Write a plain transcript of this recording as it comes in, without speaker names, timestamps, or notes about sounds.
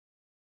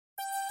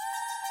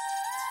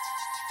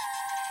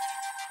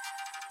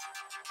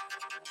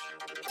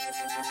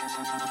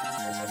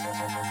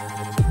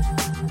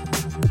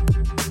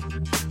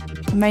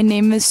My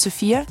name is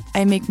SOPHIE.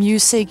 I make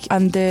music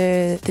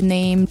under the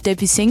name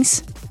Debbie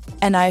Sings,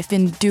 and I've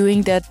been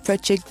doing that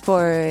project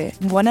for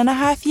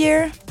 1.5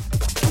 years.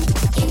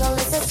 Eagle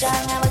is so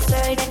strong, I was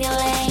buried in your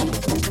lane.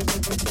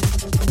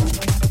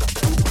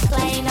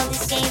 Playing all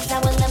these games, I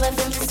will never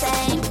feel the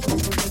same.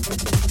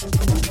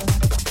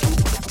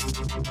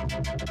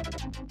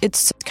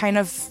 It's kind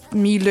of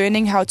me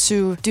learning how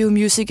to do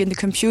music in the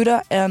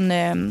computer, and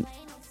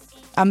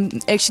I'm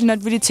actually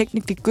not really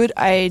technically good.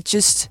 I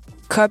just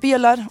copy a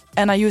lot,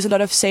 and I use a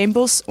lot of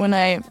samples when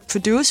I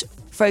produce.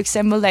 For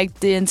example, like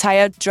the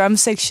entire drum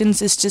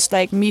sections is just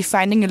like me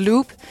finding a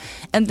loop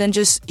and then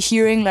just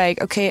hearing like,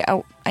 okay,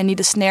 I need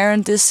a snare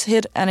on this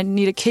hit and I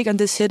need a kick on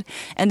this hit,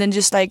 and then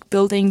just like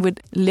building with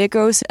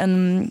Legos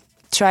and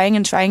trying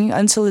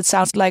until it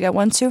sounds like I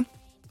want to.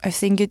 I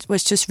think it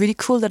was just really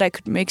cool that I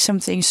could make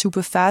something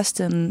super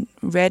fast and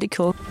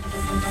radical.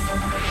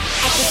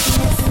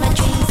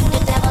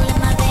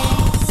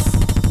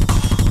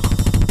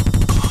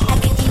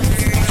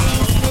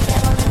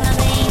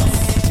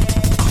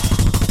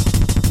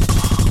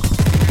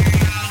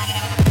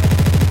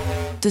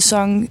 The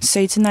song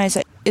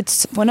Satanizer,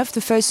 it's one of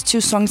the first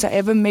 2 songs I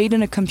ever made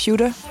in a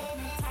computer.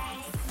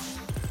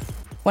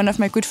 One of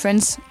my good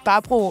friends,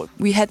 Barbro,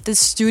 we had this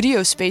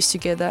studio space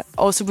together,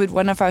 also with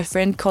one of our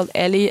friends called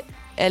Ali.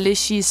 Ali,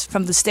 she's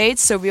from the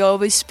States, so we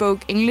always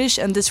spoke English,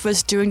 and this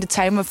was during the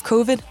time of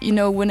COVID. You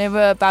know,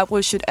 whenever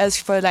Barbro should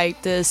ask for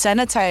like the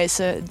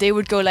sanitizer, they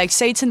would go like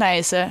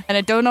Satanizer. And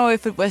I don't know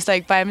if it was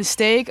like by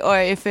mistake or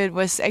if it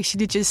was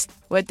actually just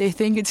what they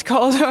think it's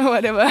called or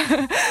whatever.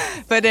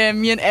 But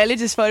me and Ali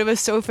just thought it was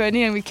so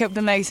funny, and we kept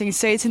on like saying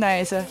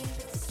Satanizer.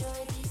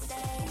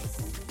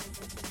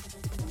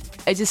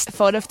 I just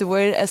thought of the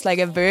word as like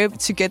a verb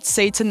to get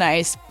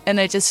satanized,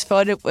 and I just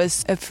thought it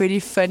was a pretty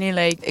funny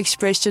like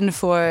expression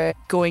for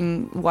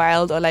going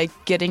wild or like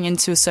getting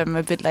into some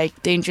a bit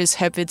like dangerous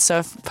habits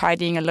of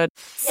partying a lot.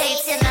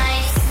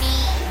 Satanize me,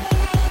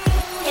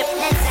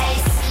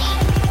 hypnotize me,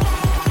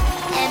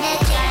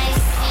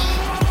 energize me,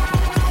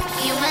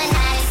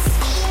 humanize me.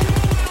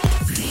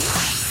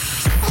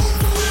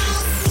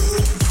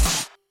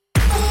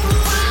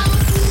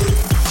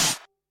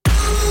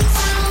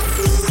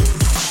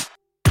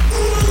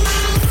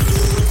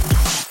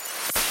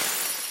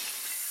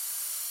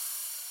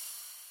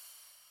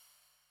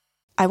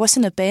 I was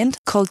in a band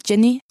called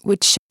Jenny,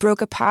 which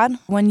broke apart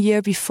 1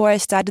 year before I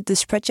started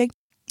this project.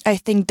 I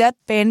think that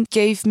band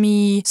gave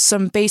me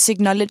some basic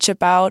knowledge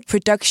about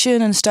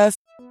production and stuff.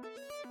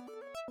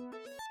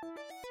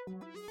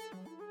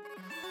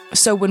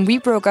 So when we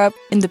broke up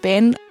in the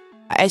band,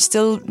 I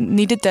still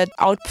needed that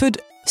output.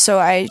 So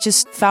I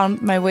just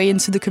found my way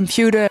into the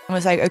computer and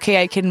was like,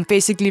 okay, I can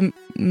basically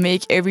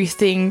make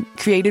everything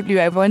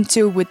creatively I want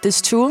to with this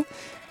tool.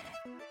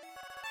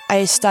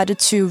 I started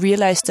to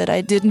realize that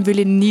I didn't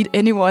really need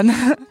anyone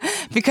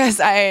because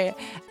I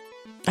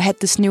had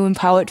this new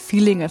empowered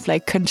feeling of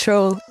like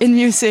control in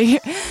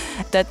music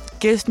that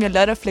gives me a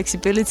lot of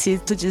flexibility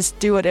to just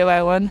do whatever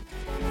I want.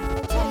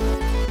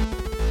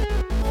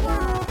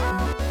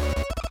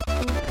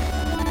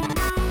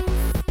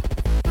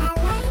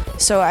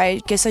 So I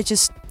guess I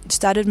just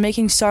started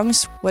making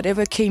songs,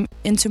 whatever came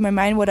into my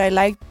mind, what I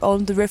liked, all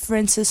the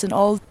references and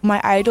all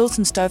my idols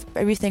and stuff,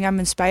 everything I'm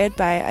inspired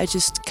by, I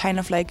just kind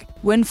of like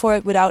went for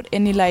it without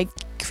any like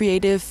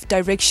creative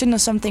direction or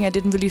something. I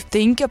didn't really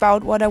think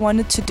about what I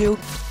wanted to do.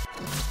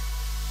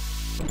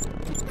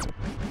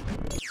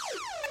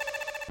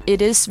 It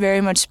is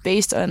very much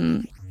based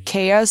on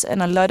chaos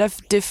and a lot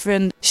of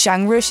different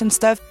genres and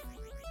stuff.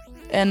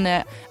 And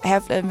I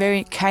have a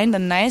very kind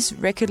and nice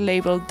record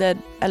label that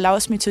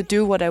allows me to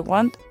do what I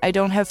want. I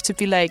don't have to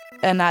be like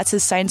an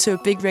artist signed to a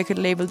big record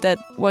label that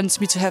wants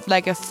me to have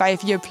like a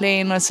 5-year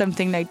plan or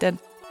something like that.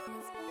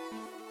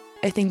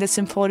 I think that's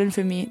important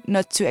for me,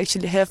 not to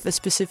actually have a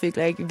specific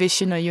like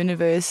vision or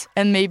universe.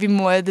 And maybe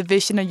more the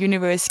vision or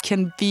universe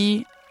can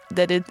be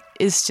that it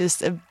is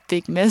just a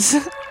big mess.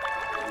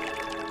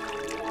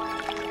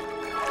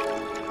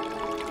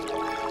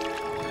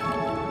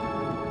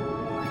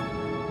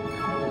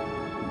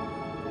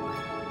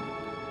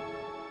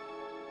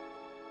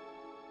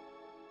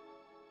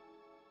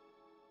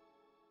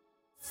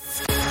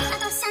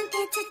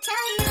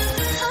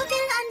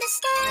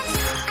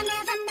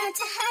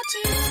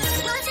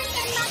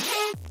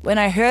 When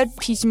I heard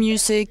peace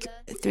music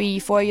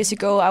 3-4 years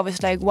ago, I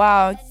was like,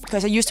 wow,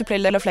 because I used to play a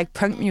lot of like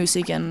punk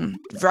music and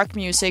rock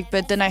music,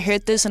 but then I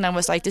heard this and I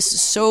was like, this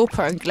is so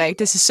punk, like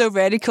this is so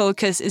radical,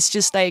 because it's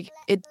just like,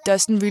 it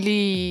doesn't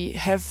really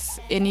have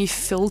any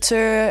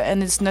filter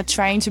and it's not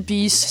trying to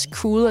be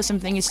cool or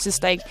something. It's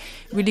just like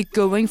really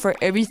going for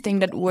everything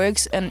that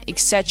works and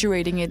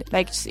exaggerating it,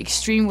 like it's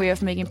extreme way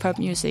of making pop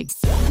music.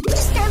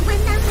 Just that when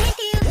I'm with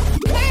you,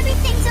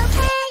 everything's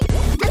okay.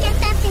 I get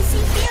that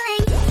pissy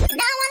feeling.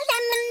 Now I'm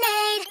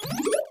lemonade.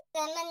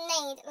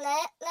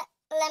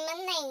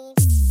 Lemonade.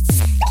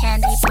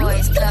 Candy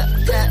boys, cup,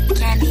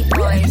 candy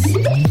boys.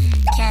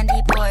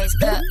 Candy boys,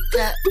 cup,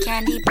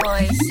 candy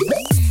boys.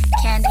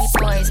 Candy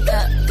boys,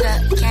 cup,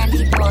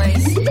 candy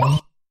boys.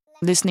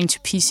 listening to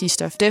PC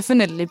stuff.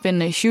 Definitely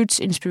been a huge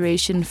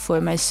inspiration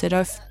for my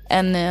setup.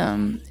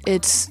 And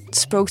it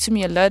spoke to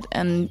me a lot.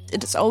 And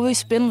it's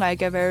always been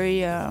like a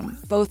very,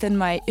 both in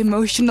my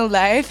emotional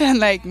life and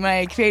like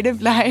my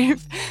creative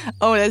life.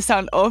 Oh, that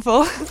sounds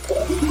awful.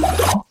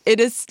 It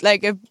is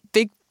like a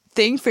big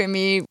thing for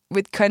me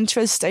with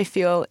contrast, I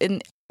feel.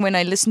 When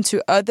I listen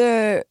to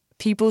other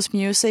people's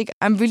music,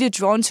 I'm really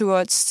drawn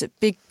towards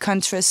big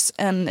contrasts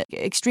and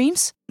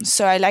extremes.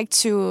 So I like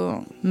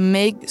to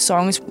make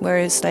songs where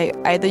it's like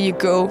either you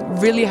go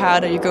really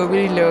hard or you go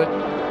really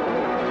low.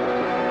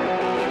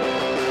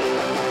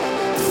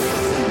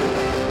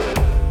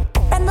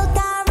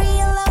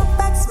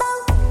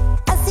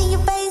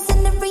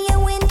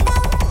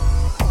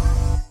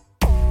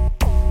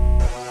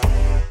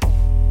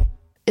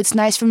 It's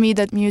nice for me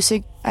that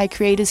music I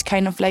create is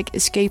kind of like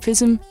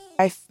escapism.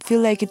 I feel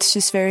like it's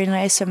just very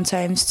nice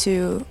sometimes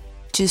to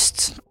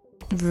just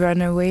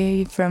run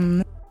away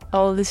from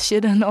all this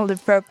shit and all the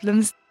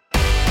problems.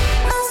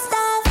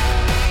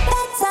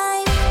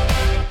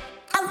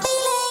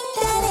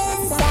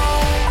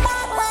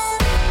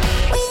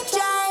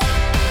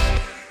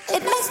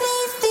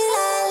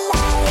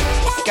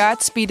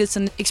 Godspeed is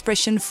an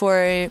expression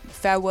for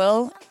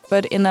farewell,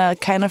 but in a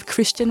kind of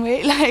Christian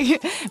way,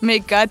 like may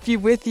God be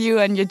with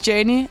you on your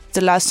journey. The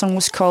last song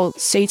was called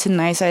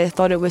Satanizer. I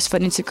thought it was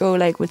funny to go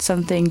like with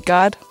something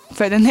God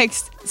for the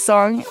next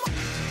song.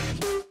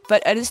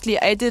 But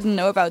honestly, I didn't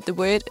know about the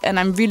word, and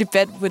I'm really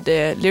bad with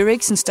the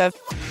lyrics and stuff.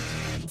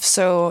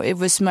 So it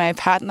was my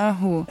partner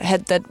who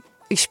had that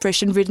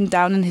expression written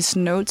down in his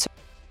notes.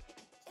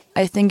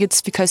 I think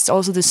it's because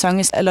also the song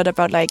is a lot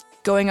about like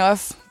going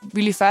off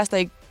really fast,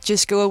 like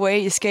just go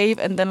away, escape,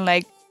 and then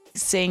like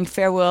saying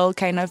farewell,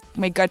 kind of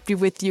may God be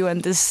with you on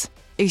this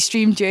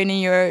extreme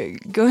journey you're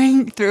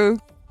going through.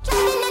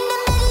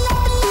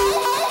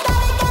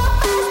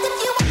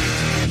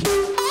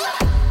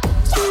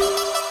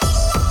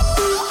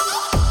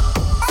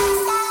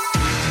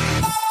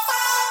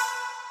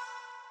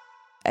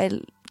 I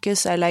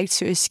guess I like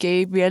to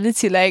escape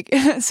reality like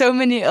so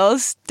many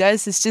else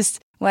does. It's just,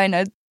 why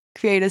not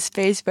create a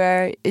space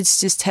where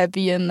it's just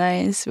happy and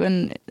nice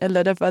when a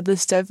lot of other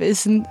stuff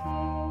isn't.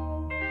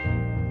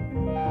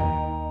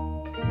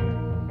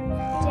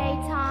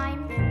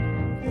 Daytime,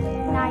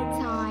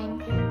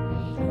 nighttime,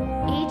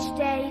 each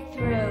day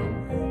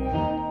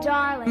through,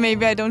 darling.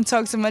 Maybe I don't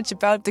talk so much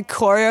about the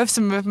core of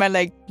some of my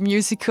like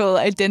musical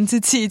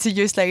identity, to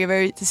use like a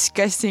very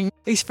disgusting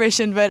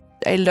expression, but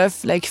I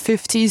love like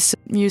 50s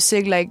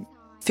music, like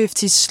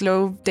 50s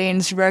slow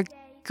dance rock.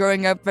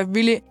 Growing up, I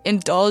really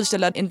indulged a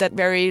lot in that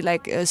very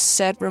like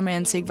sad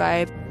romantic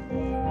vibe.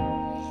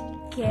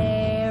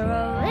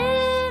 Carol,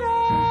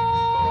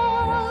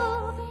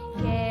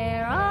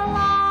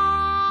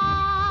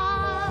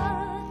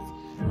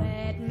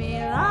 let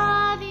me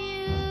love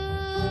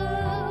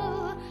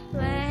you,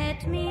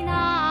 let me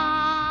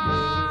not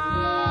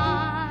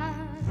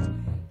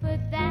put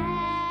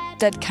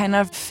that kind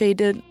of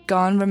faded,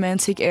 gone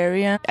romantic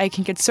area. I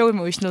can get so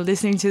emotional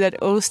listening to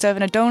that old stuff,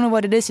 and I don't know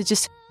what it is. It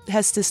just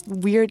has this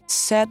weird,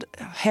 sad,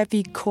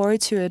 happy core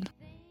to it.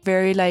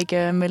 Very like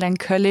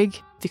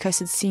melancholic, because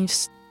it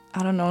seems,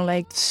 I don't know,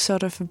 like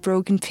sort of a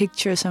broken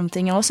picture or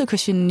something. And also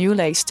because you knew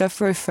like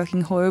stuff were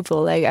fucking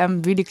horrible. Like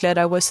I'm really glad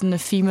I wasn't a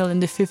female in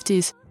the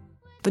 50s.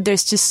 But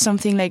there's just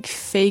something like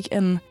fake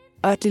and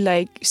oddly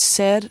like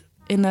sad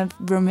in a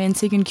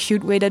romantic and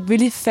cute way that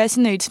really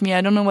fascinates me. I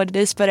don't know what it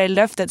is, but I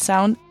love that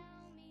sound.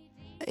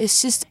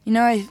 It's just, you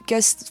know, I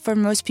guess for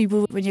most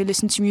people, when you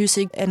listen to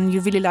music and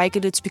you really like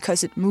it, it's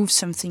because it moves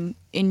something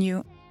in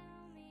you.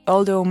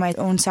 Although my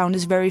own sound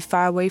is very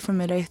far away from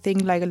it, I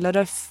think like a lot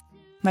of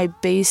my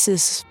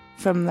basis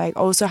from like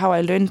also how I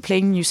learned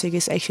playing music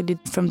is actually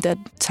from that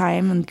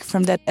time and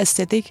from that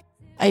aesthetic.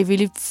 I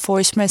really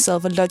forced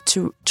myself a lot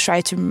to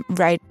try to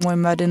write more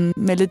modern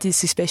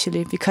melodies,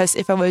 especially because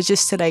if I was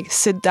just to like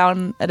sit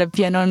down at a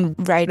piano and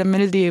write a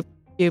melody,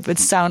 it would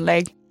sound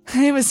like,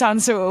 it would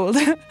sound so old.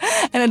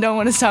 And I don't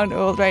want to sound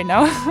old right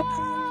now.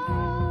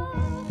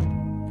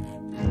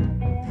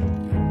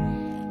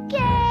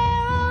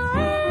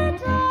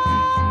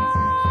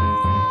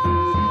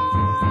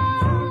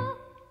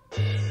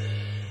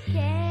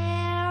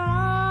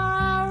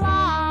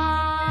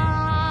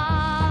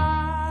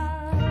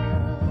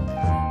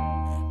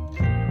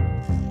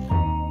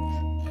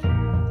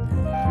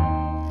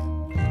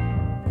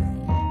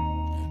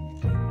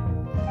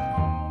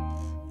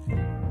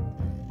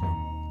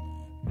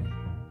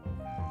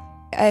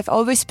 I've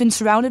always been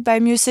surrounded by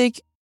music.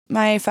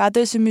 My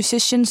father is a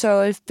musician,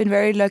 so I've been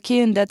very lucky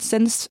in that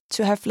sense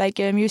to have like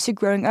music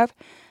growing up.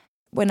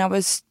 When I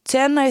was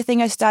 10, I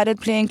think I started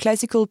playing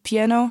classical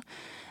piano.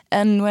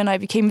 And when I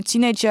became a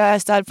teenager, I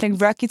started playing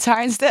rock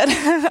guitar instead.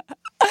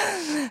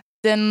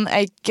 Then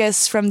I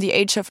guess from the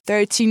age of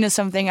 13 or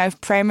something, I've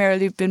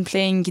primarily been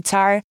playing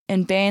guitar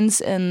in bands.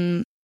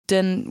 And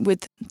then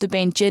with the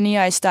band Jenny,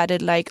 I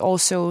started like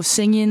also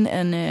singing,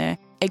 and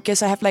I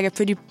guess I have like a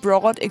pretty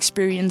broad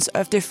experience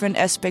of different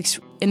aspects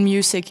in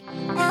music.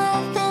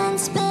 I've been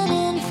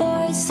spinning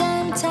for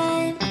some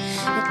time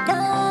with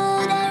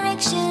no direction.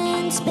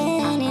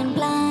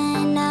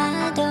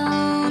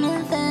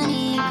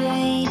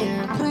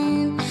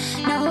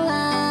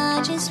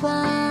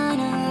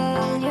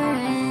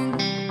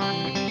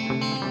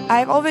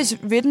 I've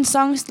always written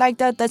songs like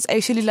that. That's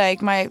actually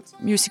like my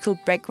musical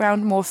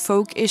background, more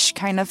folk-ish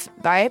kind of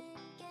vibe.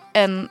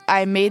 And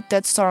I made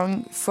that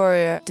song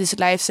for this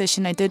live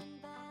session I did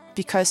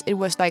because it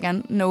was like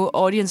a no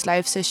audience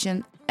live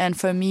session. And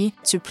for me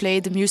to play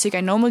the music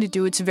I normally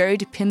do, it's very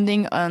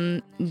depending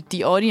on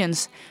the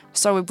audience.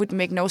 So it would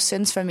make no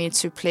sense for me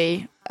to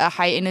play a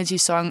high energy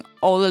song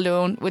all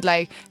alone with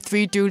like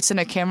 3 dudes and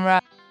a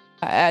camera.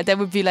 That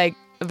would be like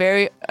a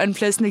very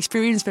unpleasant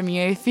experience for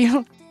me, I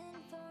feel.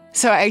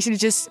 So I actually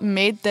just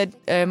made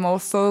that more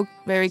folk,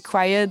 very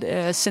quiet,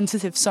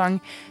 sensitive song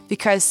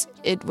because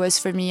it was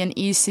for me an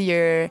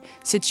easier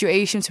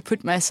situation to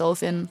put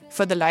myself in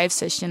for the live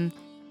session.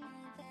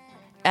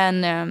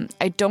 And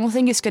I don't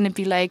think it's going to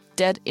be like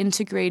that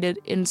integrated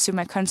into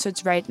my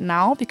concerts right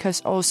now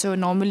because also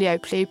normally I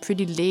play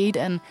pretty late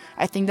and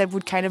I think that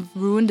would kind of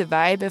ruin the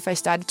vibe if I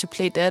started to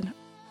play that.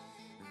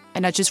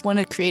 And I just want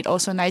to create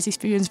also a nice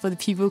experience for the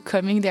people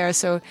coming there.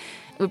 So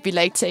it would be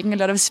like taking a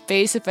lot of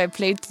space if I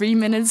played 3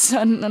 minutes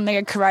on like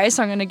a cry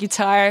song on a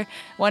guitar,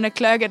 1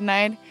 o'clock at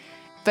night.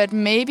 But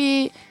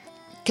maybe,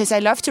 because I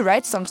love to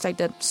write songs like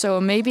that,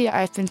 so maybe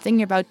I've been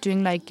thinking about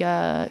doing like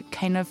a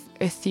kind of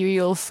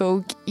ethereal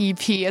folk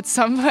EP at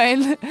some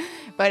point.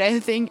 But I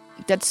think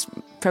that's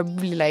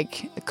probably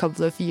like a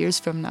couple of years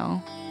from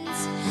now.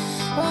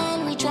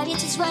 When we drive, you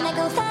just wanna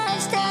go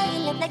faster.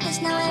 You live like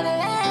there's no ever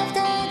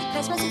after. The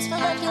Christmas is full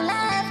of your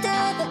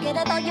laughter.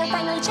 Forget about your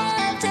final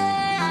chapter.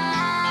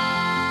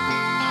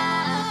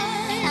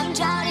 I'm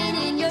drowning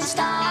in your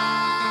stars.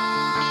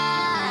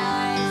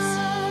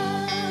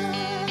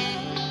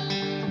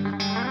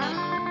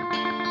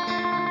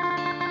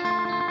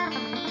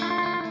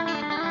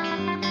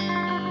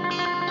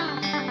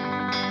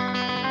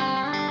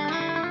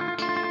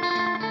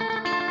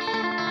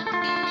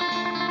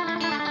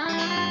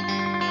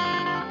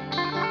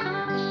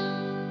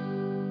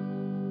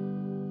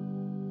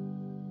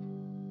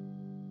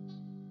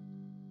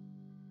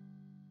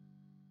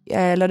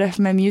 A lot of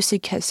my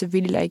music has a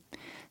really like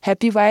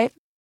happy vibe,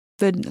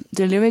 but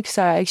the lyrics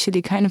are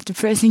actually kind of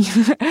depressing.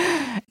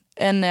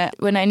 And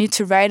when I need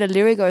to write a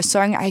lyric or a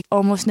song, I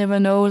almost never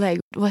know like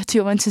what do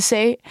you want to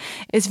say.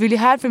 It's really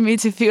hard for me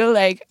to feel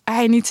like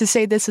I need to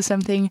say this or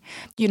something.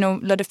 You know,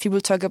 a lot of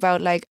people talk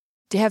about like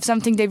they have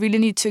something they really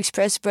need to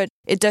express, but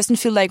it doesn't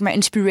feel like my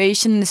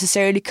inspiration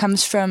necessarily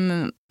comes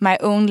from my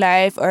own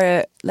life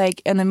or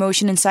like an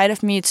emotion inside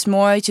of me. It's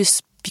more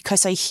just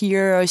because I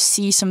hear or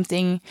see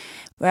something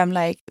where I'm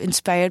like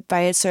inspired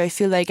by it. So I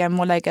feel like I'm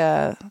more like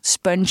a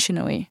sponge in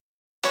a way.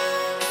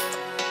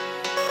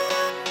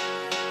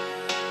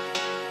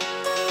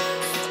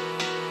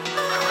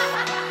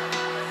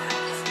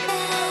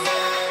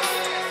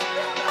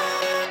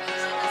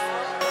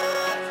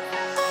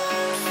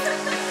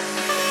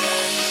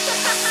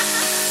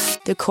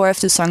 The core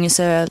of the song is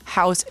a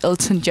house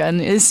Elton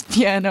John is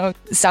piano.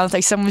 It sounds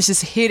like someone's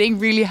just hitting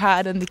really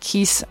hard on the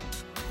keys.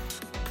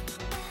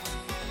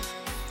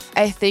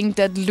 I think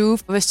that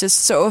loop was just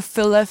so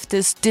full of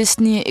this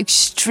Disney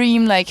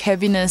extreme like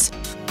heaviness.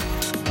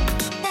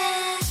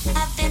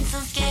 I've been so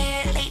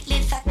scared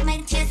lately, fuck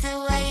my tears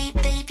away,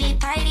 baby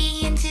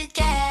partying to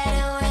get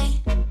away.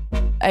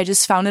 I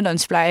just found it on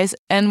Splice,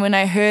 and when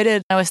I heard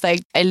it, I was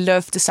like, I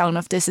love the sound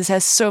of this. It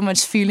has so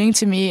much feeling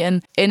to me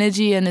and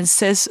energy, and it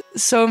says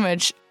so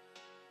much.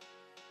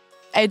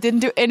 I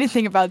didn't do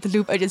anything about the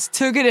loop. I just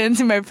took it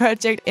into my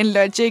project in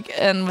Logic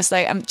and was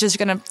like, I'm just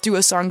gonna do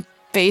a song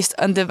based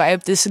on the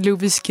vibe this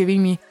loop is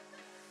giving me.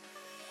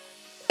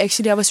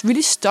 Actually, I was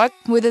really stuck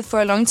with it for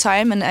a long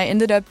time, and I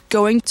ended up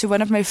going to one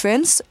of my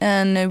friends,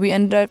 and we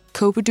ended up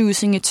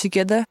co-producing it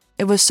together.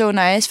 It was so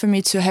nice for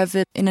me to have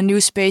it in a new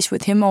space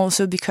with him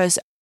also, because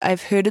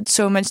I've heard it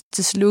so much,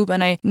 this loop,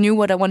 and I knew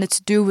what I wanted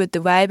to do with the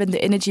vibe and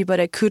the energy, but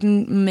I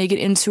couldn't make it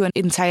into an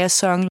entire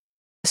song.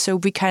 So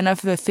we kind of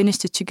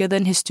finished it together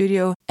in his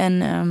studio,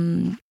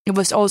 and it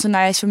was also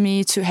nice for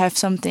me to have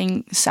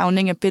something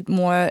sounding a bit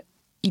more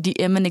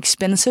EDM and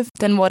expensive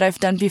than what I've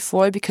done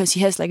before, because he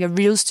has like a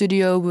real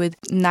studio with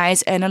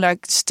nice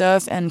analog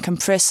stuff and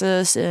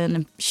compressors and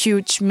a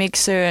huge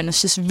mixer, and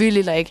it's just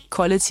really like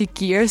quality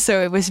gear.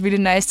 So it was really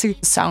nice to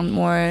sound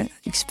more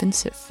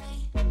expensive.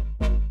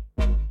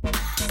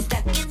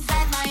 Stuck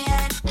inside my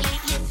head,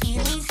 lately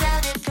feeling so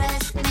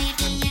depressed.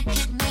 Maybe you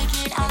could make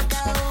it all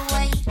go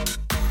away.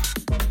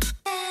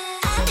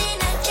 I've been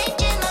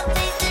changing my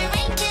face,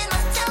 arranging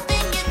myself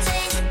in your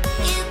taste.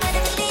 You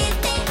better believe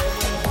me,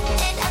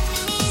 it has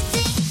been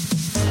easy.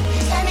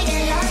 Let me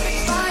get lost in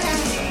sauna,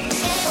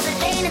 escape all the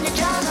pain and the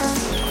drama.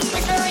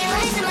 Whisper your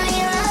words in my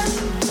ear,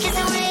 kiss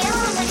away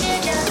all my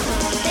teardrops.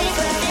 Things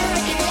where I feel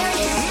like an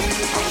alien.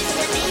 I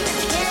can see the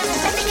demons together.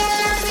 Let me get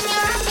lost in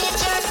your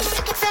future.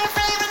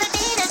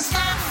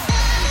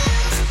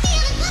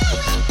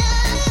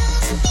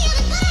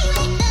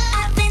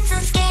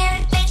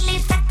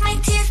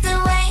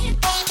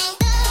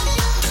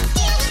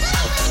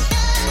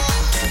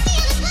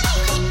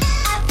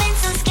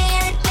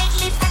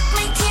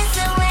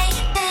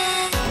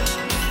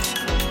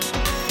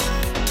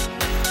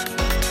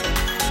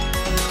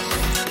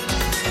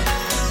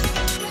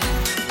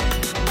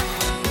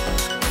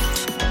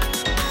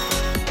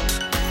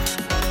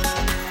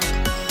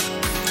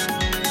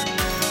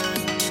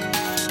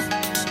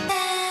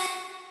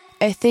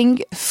 I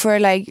think for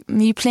like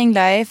me playing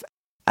live,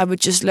 I would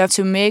just love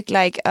to make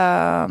like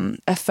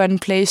a fun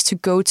place to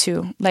go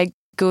to, like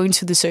going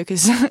to the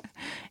circus.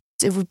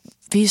 It would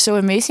be so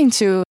amazing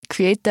to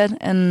create that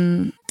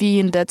and be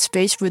in that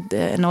space with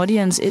an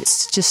audience.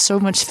 It's just so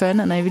much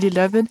fun and I really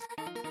love it.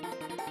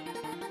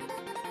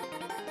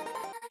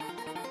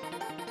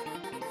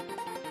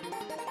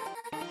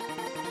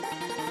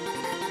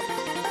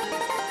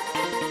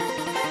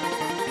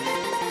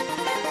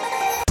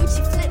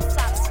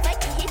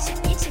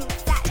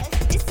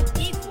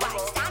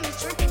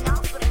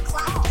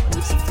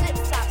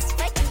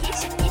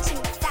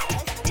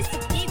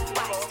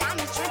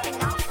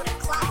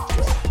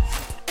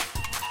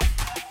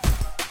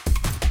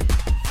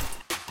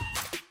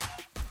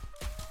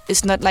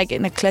 It's not like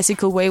in a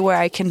classical way where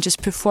I can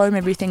just perform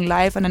everything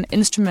live on an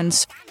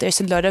instrument. There's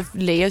a lot of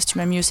layers to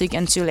my music,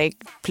 and to like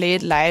play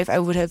it live, I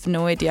would have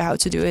no idea how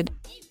to do it.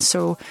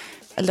 So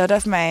a lot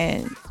of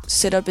my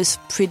setup is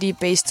pretty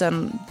based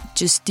on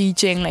just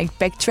DJing, like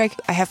backtrack.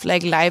 I have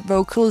like live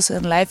vocals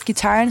and live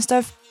guitar and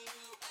stuff.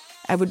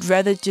 I would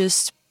rather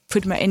just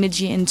put my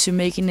energy into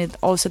making it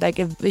also like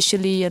a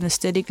visually and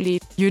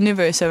aesthetically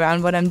universe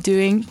around what I'm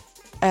doing.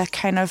 A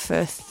kind of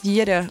a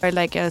theater or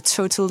like a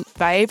total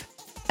vibe.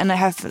 And I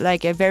have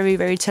like a very,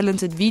 very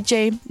talented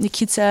VJ,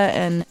 Nikita,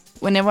 and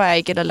whenever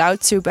I get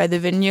allowed to by the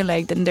venue,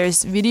 like then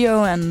there's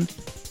video. And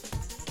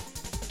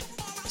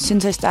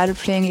since I started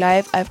playing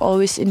live, I've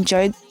always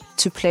enjoyed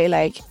to play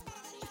like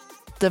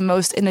the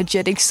most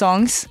energetic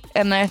songs.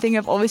 And I think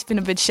I've always been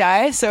a bit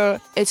shy, so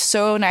it's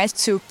so nice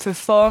to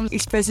perform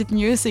expressive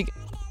music.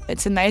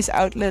 It's a nice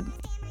outlet.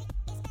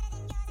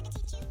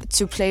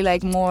 To play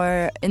like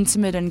more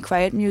intimate and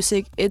quiet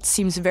music, it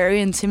seems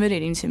very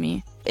intimidating to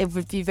me. It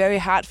would be very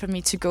hard for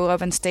me to go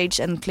up on stage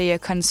and play a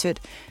concert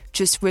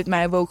just with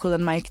my vocal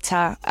and my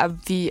guitar. I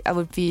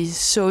would be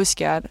so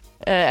scared.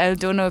 I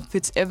don't know if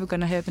it's ever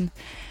gonna happen.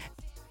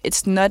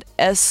 It's not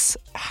as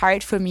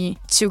hard for me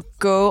to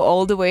go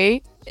all the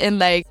way in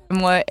like a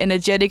more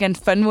energetic and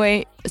fun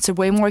way. It's a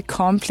way more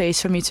calm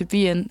place for me to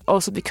be in.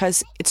 Also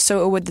because it's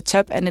so over the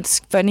top and it's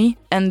funny,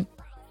 and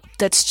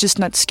that's just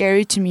not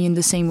scary to me in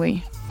the same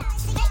way.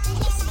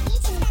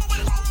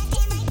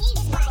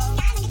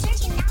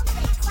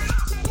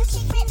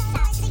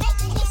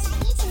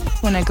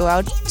 When I go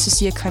out to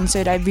see a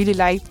concert, I really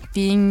like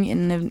being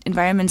in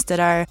environments that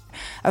are,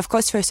 of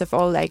course, first of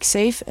all, like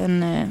safe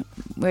and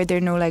where there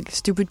are no like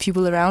stupid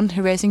people around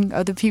harassing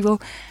other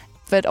people,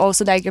 but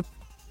also like a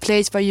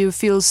place where you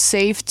feel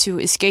safe to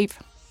escape.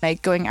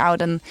 Like going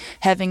out and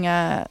having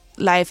a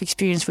live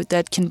experience with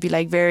that can be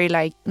like very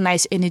like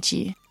nice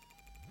energy.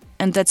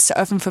 And that's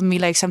often for me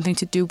like something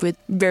to do with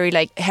very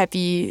like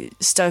happy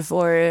stuff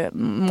or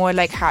more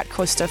like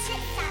hardcore stuff.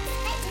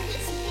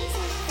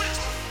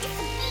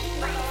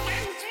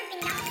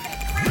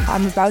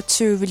 I'm about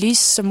to release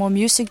some more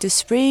music this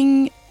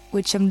spring,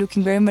 which I'm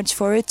looking very much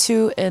forward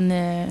to,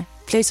 and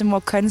play some more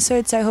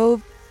concerts, I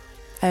hope.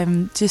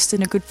 I'm just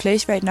in a good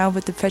place right now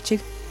with the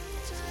project.